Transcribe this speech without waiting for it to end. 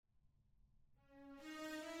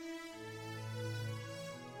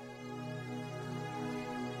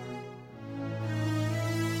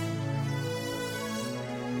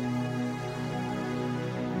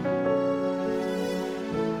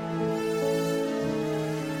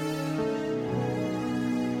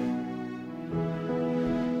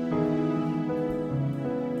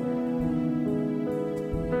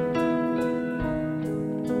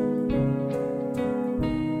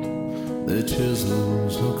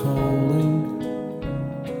calling.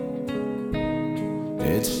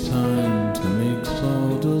 It's time to make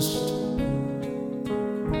sawdust,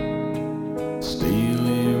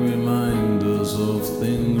 steely reminders of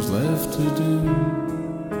things left to do.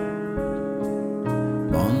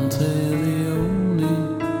 Monteleone,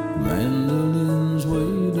 mandolins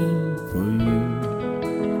waiting for you.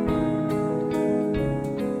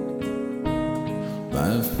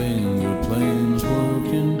 My finger planes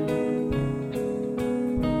working,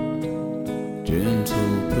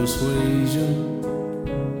 gentle persuasion.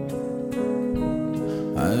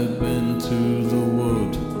 I've been to the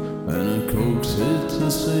wood and I coax it to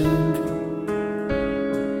sing.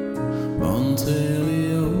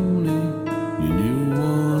 Monteleone, your new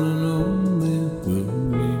one and only will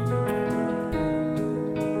ring.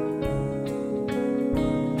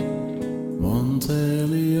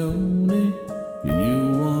 Monteleone, your new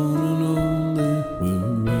one and only will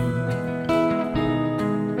ring.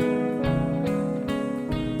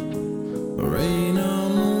 Rain on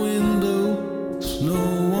the window, snow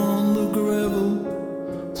on the gravel.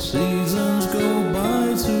 Seasons go by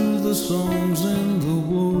to the songs in the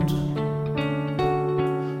wood.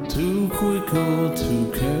 Too quick or too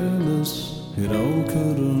careless, it all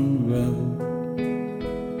could unravel.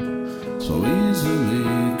 So easily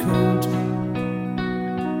caught.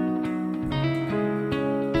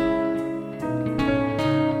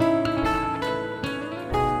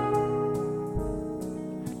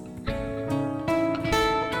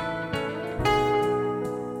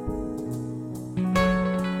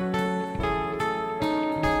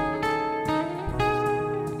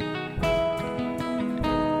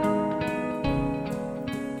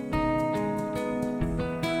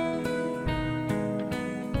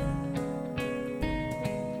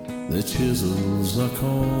 The chisels are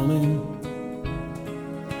calling.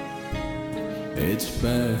 It's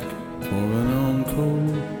back for an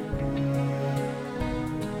encore.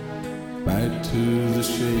 Back to the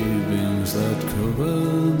shavings that cover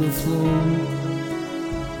the floor.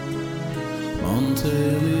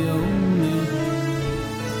 Monteleone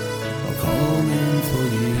are calling for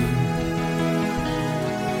you.